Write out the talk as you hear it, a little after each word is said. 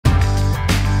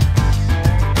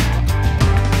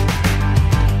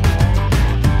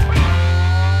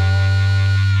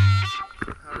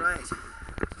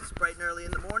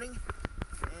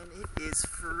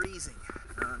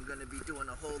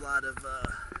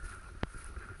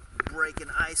breaking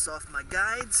ice off my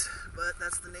guides, but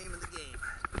that's the name of the game.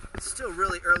 It's still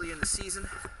really early in the season.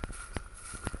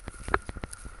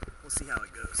 We'll see how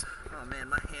it goes. Oh man,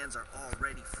 my hands are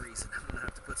already freezing. I'm gonna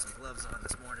have to put some gloves on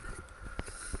this morning.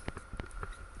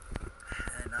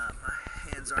 And my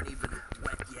hands aren't even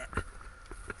wet yet.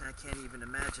 And I can't even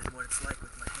imagine what it's like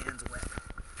with my hands wet.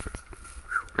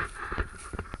 Whew.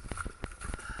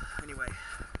 Anyway,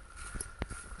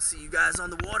 I'll see you guys on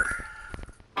the water.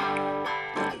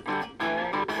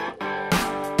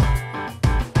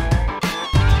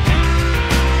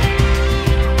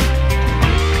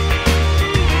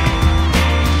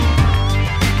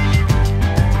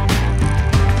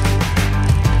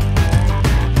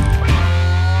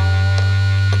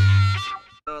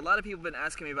 A lot of people have been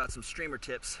asking me about some streamer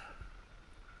tips,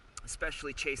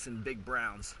 especially chasing big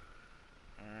browns.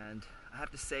 And I have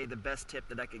to say the best tip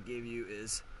that I could give you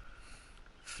is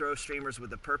throw streamers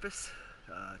with a purpose,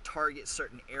 target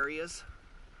certain areas.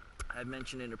 I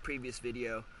mentioned in a previous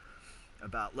video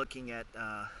about looking at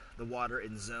the water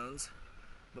in zones,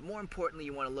 but more importantly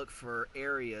you want to look for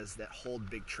areas that hold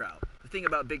big trout. The thing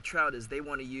about big trout is they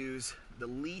want to use the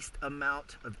least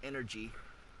amount of energy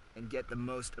and get the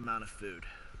most amount of food.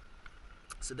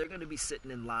 So they're going to be sitting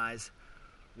in lies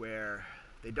where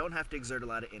they don't have to exert a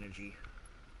lot of energy,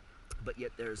 but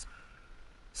yet there's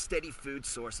steady food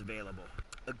source available.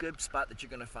 A good spot that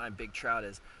you're going to find big trout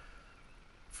is,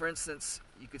 for instance,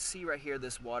 you could see right here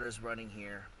this water's running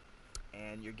here,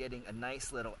 and you're getting a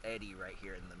nice little eddy right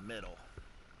here in the middle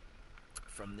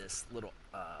from this little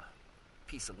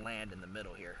piece of land in the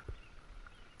middle here.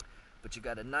 But you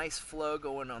got a nice flow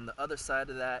going on the other side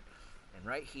of that, and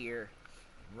right here,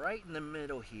 right in the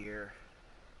middle here,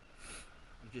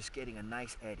 you're just getting a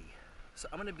nice eddy. So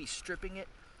I'm going to be stripping it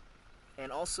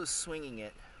and also swinging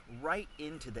it right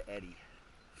into the eddy,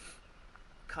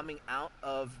 coming out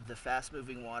of the fast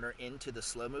moving water into the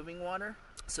slow moving water.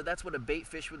 So that's what a bait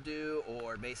fish would do,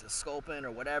 or basic sculpin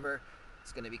or whatever.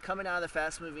 It's going to be coming out of the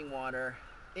fast moving water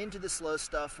into the slow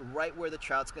stuff right where the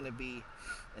trout's going to be,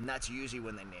 and that's usually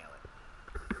when they nail it.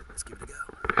 Let's give it a go.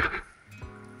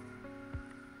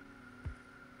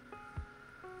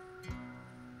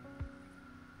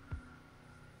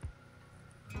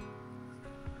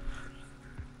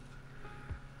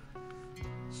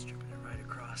 Stripping it right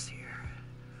across here,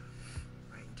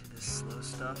 right into this slow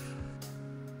stuff.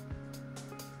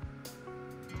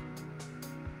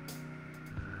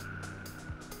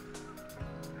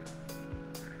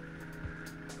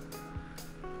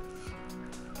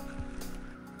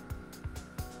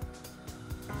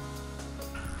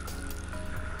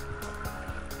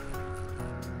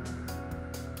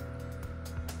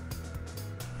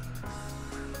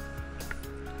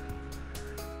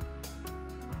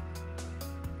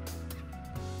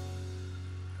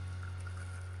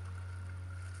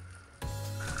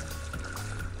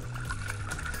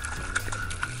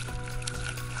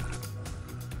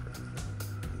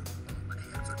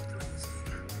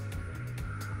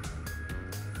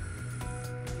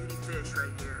 Fish right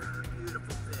here,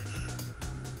 beautiful fish.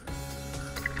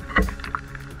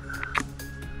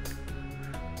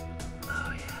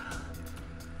 Oh yeah,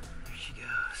 there she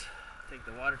goes. Take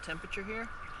the water temperature here.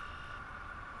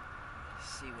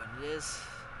 See what it is.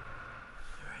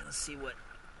 All right, let's see what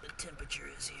the temperature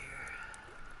is here.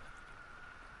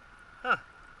 Huh.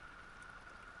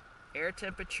 Air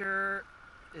temperature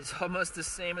is almost the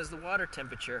same as the water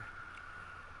temperature.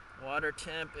 Water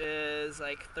temp is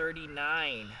like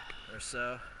 39 or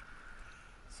so.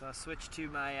 So I'll switch to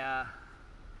my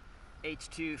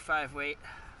H2 5 weight,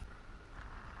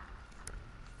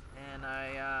 and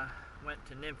I went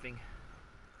to nymphing.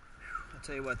 I'll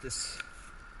tell you what, this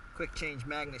quick change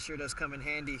magnet sure does come in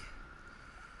handy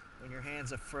when your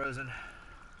hands are frozen.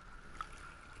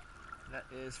 That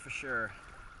is for sure.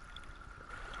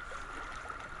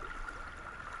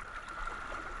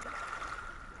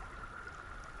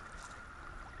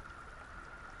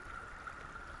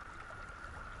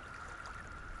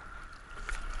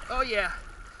 Oh yeah.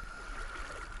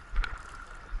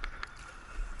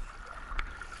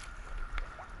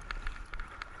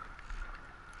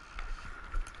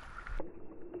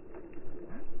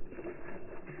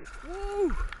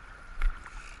 Woo!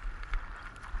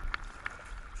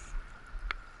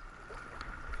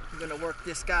 I'm gonna work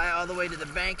this guy all the way to the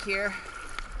bank here.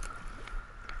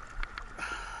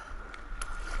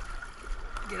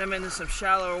 Get him into some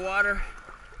shallower water.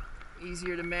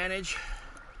 Easier to manage.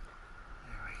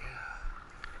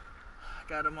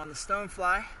 Got him on the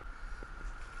stonefly.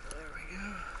 There we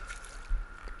go.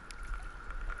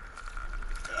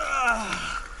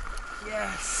 Oh,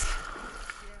 yes.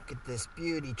 Look at this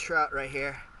beauty trout right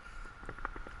here.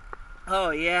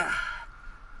 Oh yeah.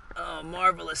 Oh,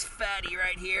 marvelous fatty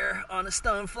right here on a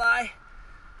stonefly.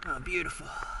 Oh, beautiful.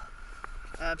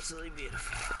 Absolutely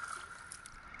beautiful.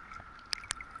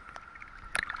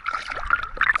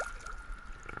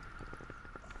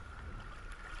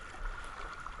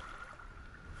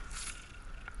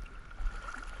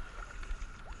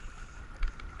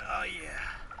 Oh yeah.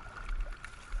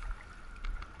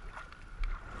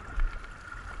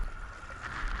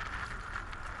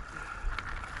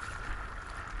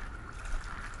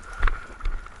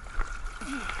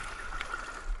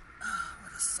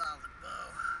 What a solid bow.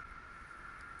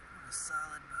 What a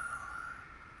solid bow.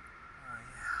 Oh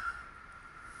yeah.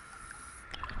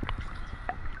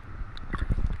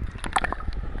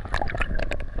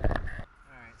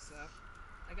 Alright, so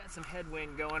I got some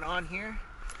headwind going on here.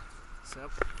 So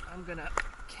I'm gonna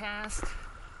cast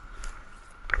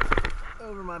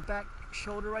over my back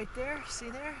shoulder right there. See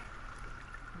there?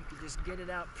 You can just get it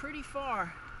out pretty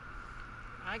far.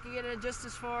 I can get it just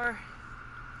as far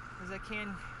as I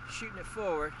can shooting it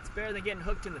forward. It's better than getting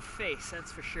hooked in the face,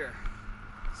 that's for sure.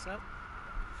 So,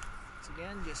 once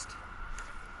again, just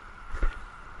there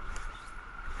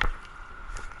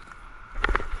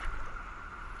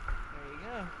you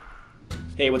go.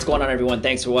 Hey, what's going on everyone?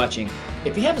 Thanks for watching.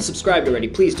 If you haven't subscribed already,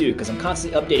 please do, because I'm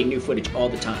constantly updating new footage all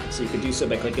the time. So you can do so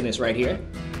by clicking this right here.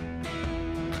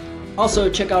 Also,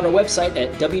 check out our website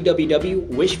at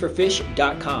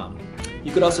www.wish4fish.com.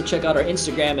 You could also check out our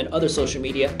Instagram and other social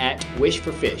media at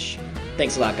Wish4Fish.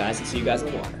 Thanks a lot, guys, and see you guys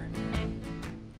in the water.